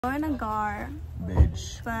Gahr and Gahr,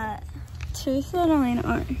 Bitch. but Teresa and Elena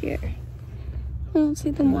aren't here. I don't see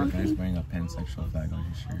them That guy's walking. wearing a pansexual flag on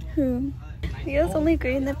his shirt. Who? He was only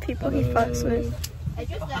greeting the people he fucks with.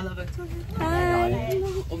 Hi.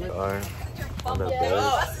 Gahr. On the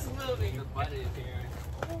bus.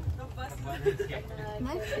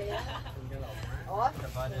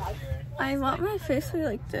 I want my face to be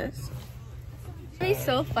like this. It would be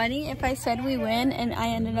so funny if I said we win and I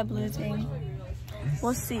ended up losing.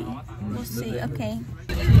 We'll see. We'll see. Okay.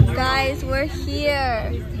 Guys, we're here.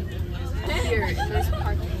 Here in this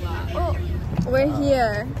parking lot. Oh, we're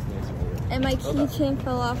here. And my keychain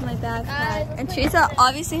fell off my backpack. And Teresa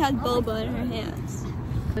obviously has boba in her hands.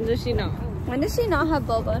 When does she know? When does she not have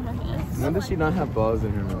boba in her hands? When does she not have balls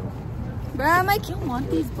in her mouth? Bruh, I don't want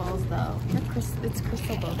these balls though. It's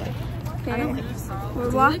crystal boba. Okay. We're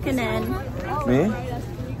walking in. Me?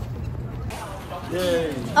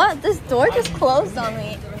 Yay. Oh, this door just closed on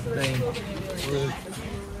me.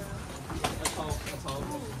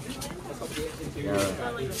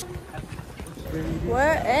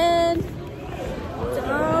 We're in.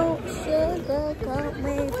 Don't sugarcoat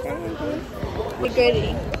me, baby. We're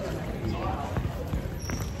gritty.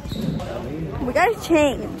 We gotta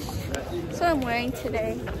change. That's what I'm wearing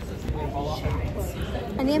today.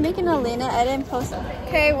 I need to make an Elena edit and post.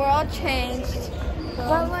 Okay, we're all changed.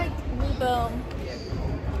 But like, boom.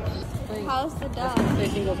 How's the dog?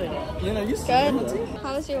 Good.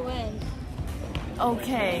 How's your win?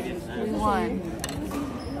 Okay, we won.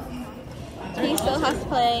 He still has to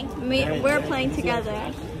play. We're playing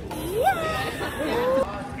together.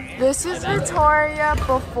 This is Victoria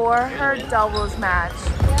before her doubles match.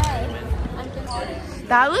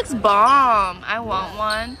 That looks bomb. I want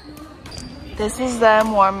one. This is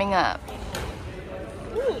them warming up.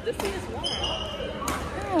 Ooh, this thing is warm.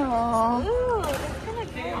 Aww. Ooh, that's kind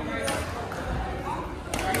of cute.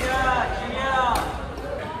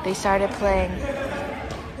 They started playing.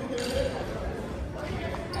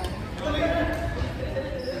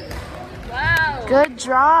 Wow. Good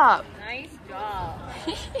drop. Nice job.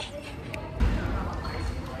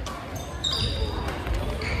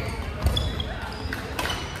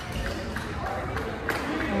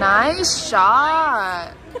 Nice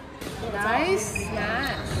shot. Nice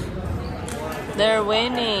smash. They're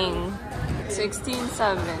winning.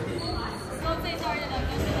 16-7.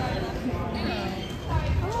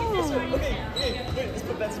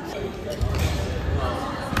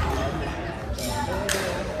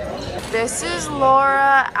 This is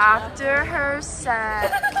Laura after her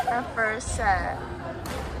set, her first set.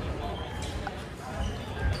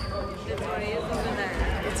 Victoria's over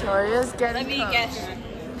there. Victoria's getting Let me guess.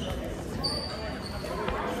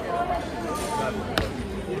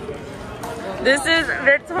 This is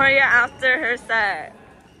Victoria after her set.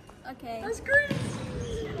 Okay. That's great.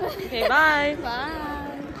 Okay, bye.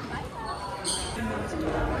 Bye.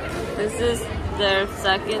 This is their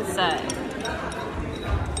second set.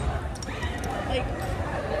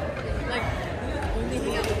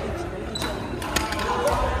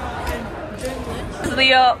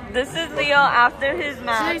 Leo, this is Leo after his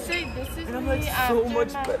match. Say this is And I'm me like after so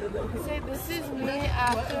much my, better than him. Say this is me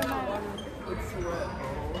after my.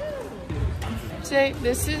 Say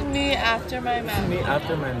this is me after my match. Me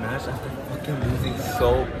after my match after fucking losing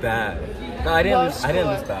so bad. No, I didn't lose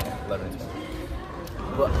bad. 11.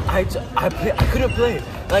 But I couldn't play.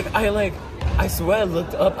 I swear I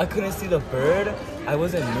looked up, I couldn't see the bird. I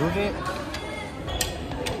wasn't moving.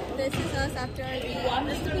 This is us after our game.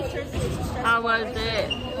 How was it?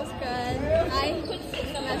 It was good. I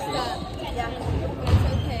messed up. It's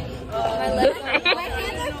okay. My legs are, my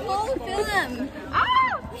hands are cold. Feel them.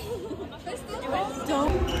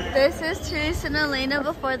 This is Teresa and Elena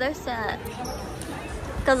before their set.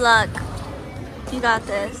 Good luck. You got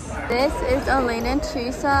this. This is Elena and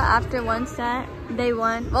Teresa after one set. They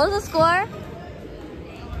won. What was the score?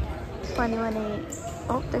 21-8.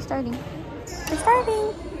 Oh, they're starting. They're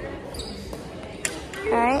starting.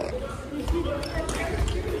 Alright.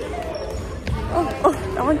 Oh,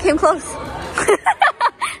 that one came close.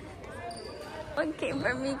 One came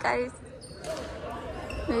for me, guys.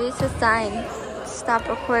 Maybe it's a sign. Stop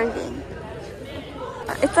recording.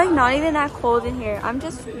 It's like not even that cold in here. I'm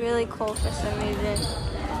just really cold for some reason.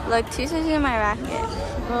 Look, Teresa's in my racket.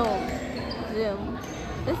 Boom. Zoom.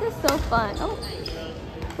 This is so fun. Oh.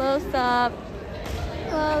 Close up.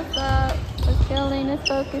 Close up. Let's get Elena's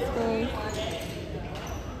focus face.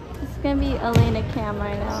 It's gonna be Elena cam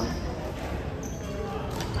right now.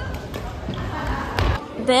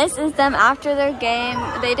 This is them after their game.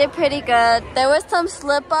 They did pretty good. There was some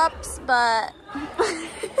slip-ups, but...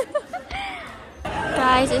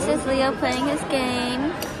 Guys, this is Leo playing his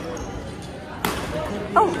game.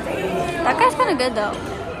 Oh, that guy's kind of good though.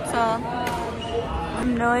 So, I have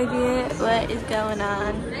no idea what is going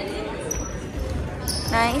on.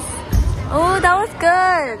 Nice. Oh, that was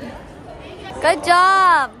good. Good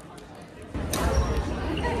job.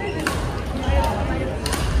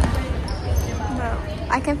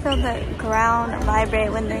 I can feel the ground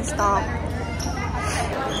vibrate when they stomp.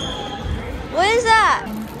 What is that?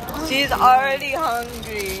 She's already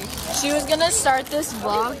hungry. She was gonna start this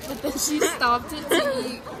vlog, but then she stopped it to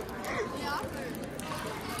eat.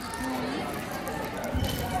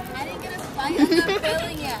 I didn't get a spike. I'm not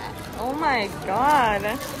feeling yet. Oh my god.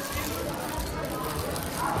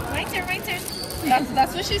 My turn.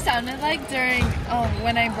 That's what she sounded like during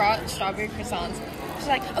when I brought strawberry croissants. She's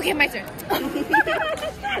like, okay, my turn. I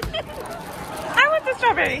want the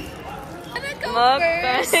strawberry. I'm gonna go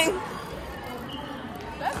first. Mukbang.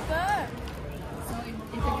 That's good. So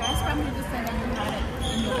if the guys come to the center, you have it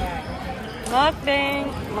in the bag. Mukbang.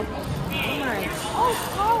 Oh,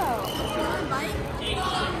 Carl.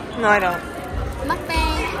 No, I don't. Mukbang.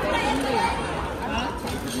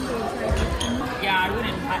 Yeah, I would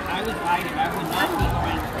hide it. I would not be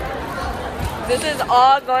around. This is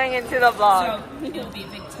all going into the vlog. So it'll be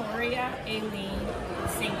Victoria, Aileen,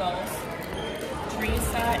 singles,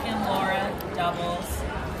 Teresa and Laura, doubles.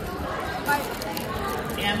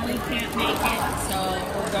 Emily can't make it, so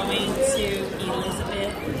we're going to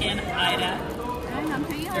Elizabeth and Ida.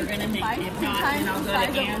 They're gonna make it. If not, then I'll go to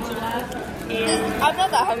Angela and I'm not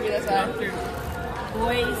that hungry this time.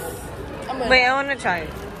 Boyce, Wait, I want to try it.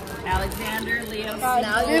 Alexander, Leo, She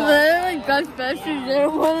literally got best. She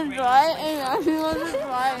didn't want to try it, and now she wants to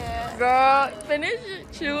try it. Girl, finish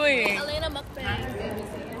chewing. Elena mukbang.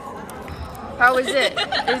 How is it?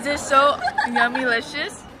 Is it so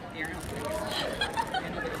yummy-licious?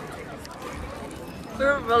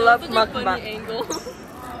 Roll up mukbang. angle.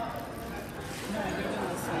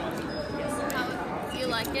 Do you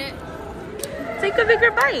like it? Take a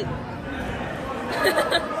bigger bite.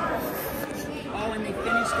 oh, and they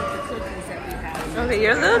finished with the cookies that we had. Okay,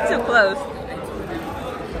 you're a little too close.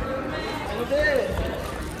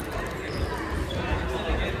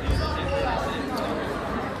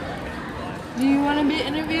 Do you want to be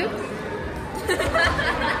interviewed?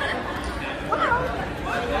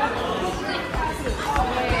 I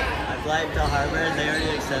applied to Harvard. They already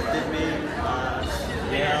accepted me.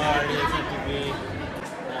 Yale already accepted me.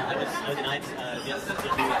 I was denied. Yes.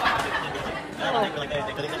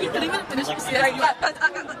 They couldn't even finish UCLA,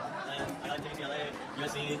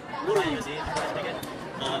 USC, USC.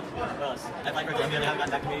 I applied for Columbia. They haven't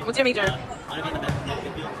gotten back to me. What's your major?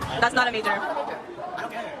 That's not a major. I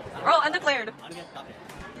don't care. Oh, undeclared. I'm gonna get doctor.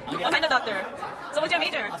 I'm a doctor. So what's your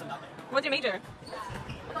major? What's your major?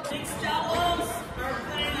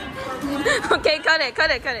 Okay, cut it.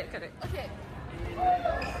 Okay.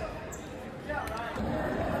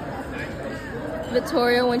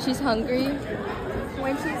 Victoria, when she's hungry.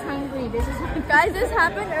 When she's hungry, this is. Guys, this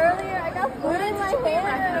happened earlier. I got food in my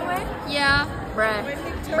hair. Yeah. Bruh.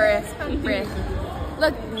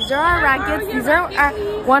 Look, these are our rackets. These are our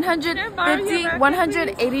 $150,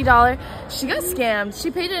 $180. She got scammed. She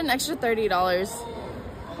paid an extra $30.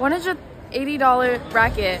 $180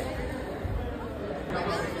 racket.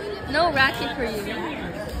 No racket for you.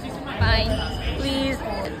 Fine. Please.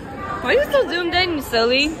 Why are you so zoomed in, you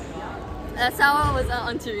silly? That's how I was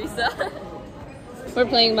on Teresa. We're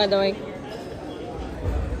playing, by the way.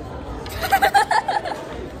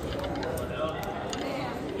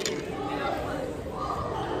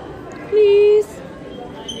 Please.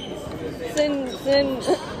 Xin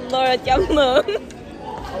Laura chấm mừng.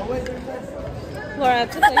 Laura,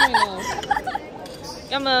 just let me know.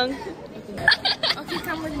 Cảm ơn. Okay,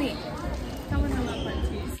 come with me. Come with me.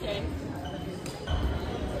 Okay.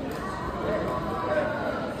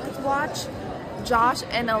 Let's watch Josh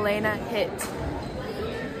and Elena hit.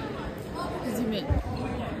 Zoom in.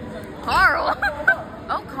 Carl.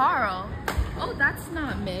 Oh, Carl. Oh, that's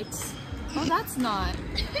not mixed. Oh, that's not.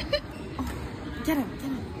 Oh, get him.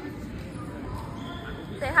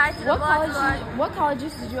 Say hi to the vlog. What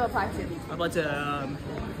colleges did you apply to? I applied to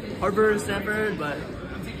Harvard, Stanford, but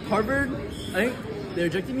Harvard, I think they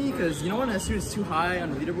rejected me because you know when a student's too high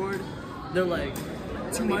on the leaderboard, they're like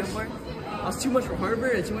too much. I was too much for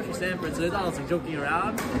Harvard and too much for Stanford, so they thought I was like joking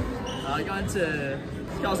around. I got into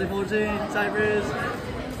Cal State Fullerton, Cypress.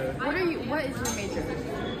 What is your major?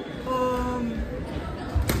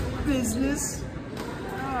 Business.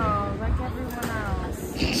 Oh, like everyone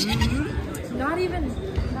else. Not even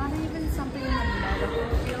something in the medical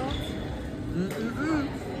field.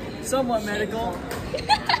 Somewhat medical.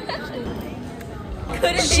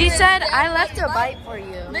 She said, I left a bite for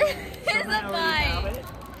you. Here's a bite.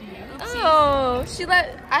 Oh,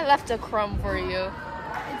 I left a crumb for you.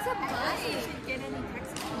 It's a bite.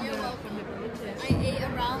 You're welcome. I ate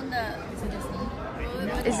around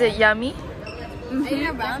the. Is it yummy? I ate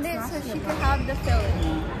around it so she could have the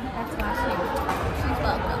filling. That's she's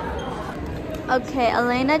welcome. Okay,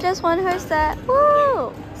 Elena just won her set.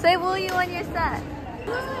 Woo! Say woo, you won your set.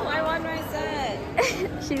 Woo, I won my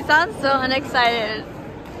set. She sounds so unexcited.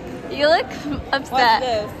 You look upset. What's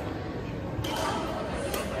this?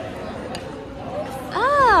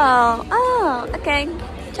 Oh, okay.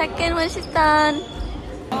 Check in when she's done.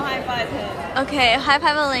 Oh, high five him. Okay, high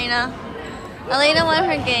five Elena. Elena won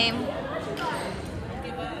her game.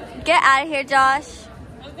 Get out of here, Josh.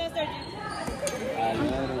 I was gonna start.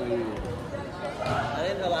 I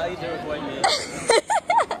didn't allow you to record me.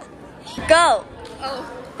 Go. Oh.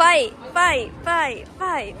 Fight, fight, fight,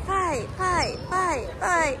 fight, fight, fight, fight, fight,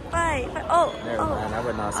 fight, fight. Oh, Never mind, I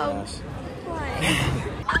would not smash.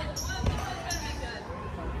 Why?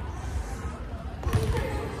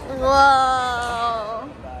 Whoa.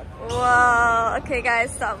 Whoa. Okay,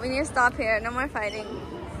 guys, stop. We need to stop here. No more fighting.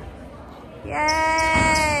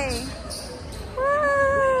 Yay.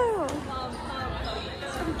 Woo.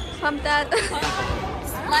 Pump that.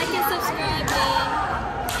 Like and subscribe,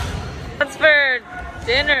 babe. What's for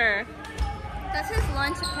dinner? That's his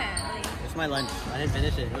lunch, apparently. It's my lunch. I didn't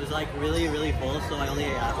finish it. It was like really, really full, so I only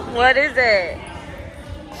ate half of it. What is it?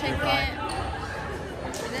 Chicken.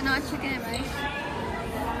 Is it not chicken and rice?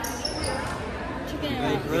 Chicken and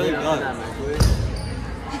rice. Really good.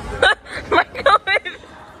 Microwave.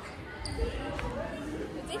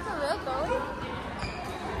 Is he for real going?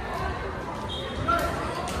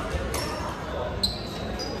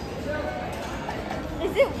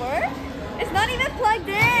 Does it work? It's not even plugged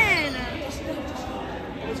in.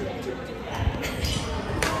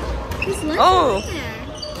 His lunch Oh. is in there.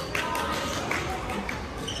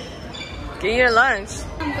 Get your lunch.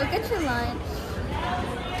 Go get your lunch.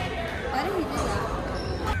 Why did he do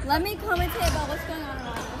that? Let me commentate about what's going on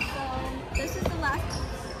around us. So, this is the last.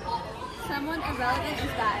 Someone irrelevant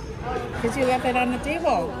is that. Because you left it on the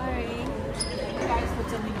table. Sorry. You guys put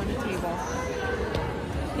something on the table.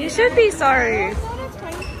 You should be sorry. No, that's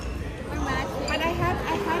fine. We're matching. But I had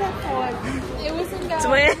a thought. It wasn't that.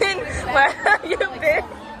 Twin, where have you been?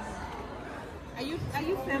 Are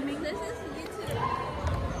you filming? This is YouTube.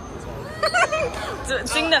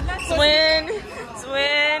 Sing the twin,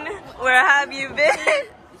 where have you been?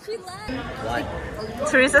 She left. Why?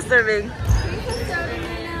 Teresa serving. Teresa's starting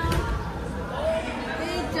right now.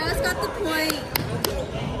 They just got the point.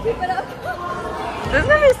 Keep it up. This is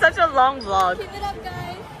gonna be such a long vlog. Keep it up,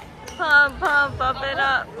 guys. Pump it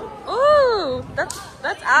up. Ooh,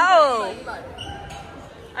 that's out.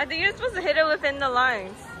 I think you're supposed to hit it within the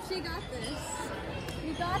lines. She got this.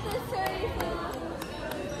 You got this, Teresa.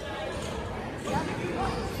 Yep.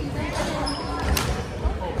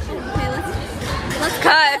 Okay, let's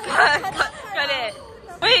Cut it.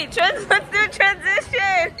 Wait, let's do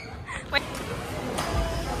transition. Wait.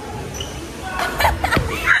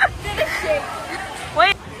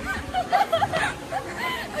 Wait.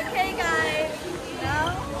 Okay, guys. Now,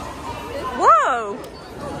 Whoa.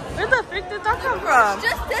 Where the frick did that come from?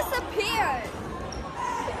 just disappeared.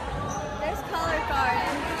 There's color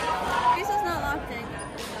garden. Teresa's not locked in.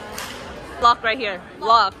 Lock right here.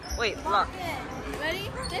 Lock. Wait, lock. Locked in. Ready?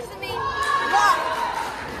 This is me. Lock.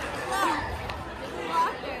 Lock. This is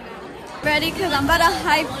locked there now. Ready? Because I'm about to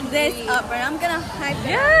hype this up, right? I'm going to hype it up.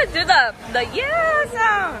 Yeah, do the yeah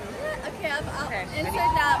sound. Okay, I'll Okay, insert ready?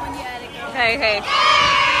 that when you edit it. Hey.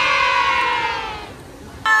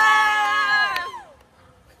 Ah!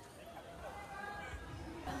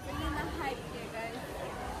 I'm bringing the hype here, guys.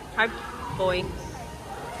 Hi, boy.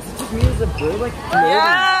 Just me as a bird, like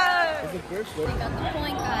Yeah. Is the bird We got the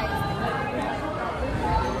point, guys.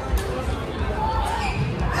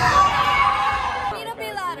 We need to be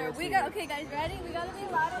louder. Okay, guys, ready? We gotta be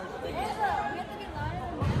louder. We have to be louder.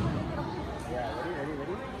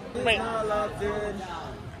 Wait.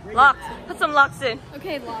 Locks. Put some locks in.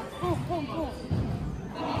 Okay, lock. Boom, boom, boom.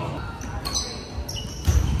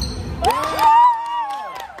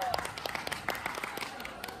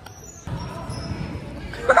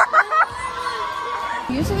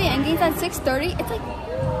 Usually endgame's at 6:30. It's like,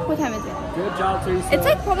 what time is it? Good job, Teresa. It's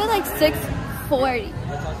like probably like 6:40.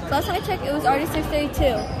 Last time I checked, it was already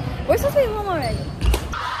 6:32. We're supposed to be home already.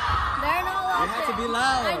 They're not locked. You have to be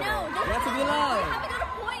loud. I know. You have to be loud. We haven't got a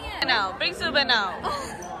point yet. Now, bring Suba now.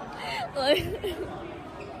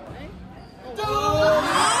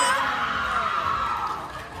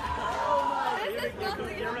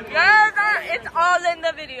 Yes, it's all in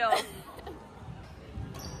the video.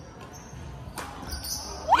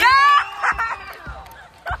 Yeah!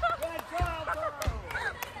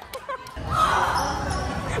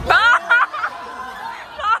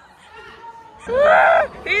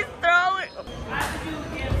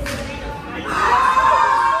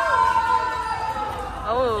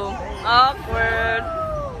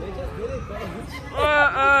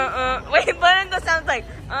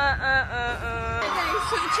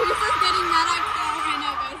 Teresa's getting mad at Carl right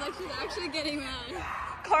now, guys. Like, she's actually getting mad.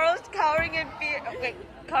 Carl's cowering in fear. Wait,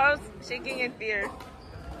 Carl's shaking in fear. No,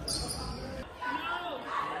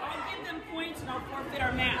 I'll give them points and I'll forfeit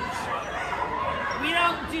our match. We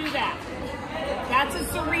don't do that. That's a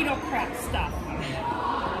Cerrito crap stuff.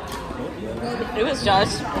 It was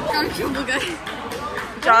Josh.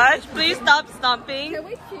 Josh, please stop stomping. Can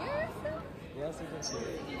we cheer? Yes, you can see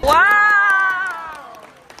it. Wow!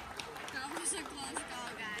 That was a close call,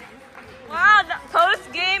 guys. Wow, the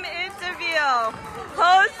post-game interview.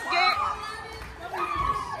 Post-game.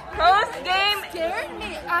 Scared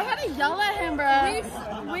me. I had to yell at him,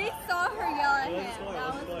 bro. We saw her yell at him. That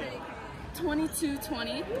was big.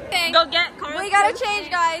 22-20. Okay. Go get Carl. We gotta change,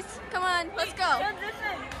 guys. Come on, let's go.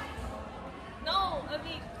 No, I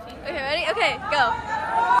mean. Okay, ready? Okay, go.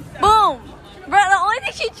 Boom! Bro, the only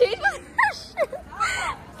thing she changed was her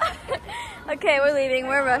shoe. Okay, we're leaving.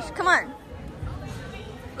 We're rushed. Come on.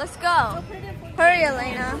 Let's go. Hurry,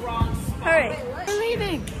 Elena. Hurry. We're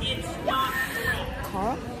leaving.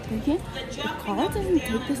 Carl? Again? Carl doesn't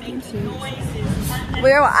take this game seriously.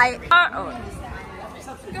 Where I...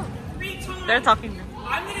 They're talking.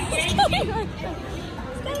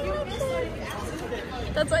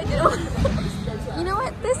 That's like, you know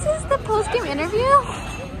what? This is the post-game interview.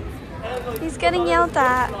 He's getting yelled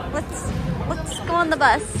at. Let's go on the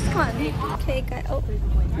bus. Come on. Okay, guys. Oh,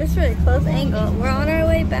 this is really close angle. We're on our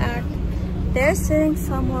way back. They're sitting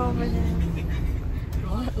somewhere over there.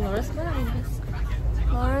 Laura's behind us.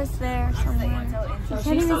 Laura's there somewhere. You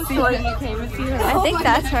can't even see her. You can't even see her. I think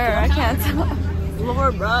that's her. I can't tell.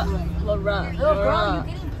 Laura. Laura, you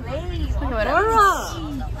getting played. Laura.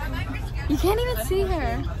 You can't even see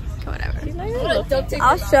her. Whatever.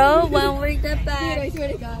 I'll show when we get back.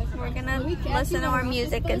 We're gonna listen to our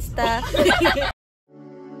music and stuff.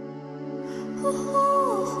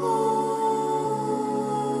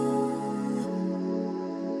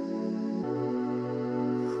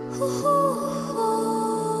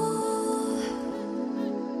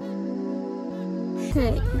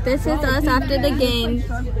 Okay, this is us after the game.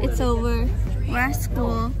 It's over. We're at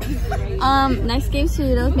school. Next game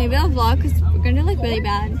Cerritos. Maybe I'll vlog because we're gonna look really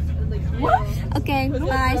bad. Okay,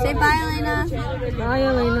 bye. Say bye, Elena. Bye,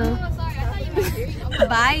 Elena.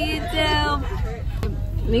 Bye, YouTube.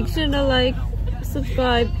 Make sure to like,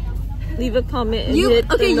 subscribe, leave a comment, and hit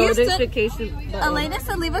the notification button. Elena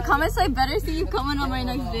said leave a comment, so I better see you comment on my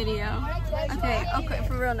next video. Okay,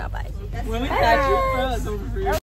 for real now, bye.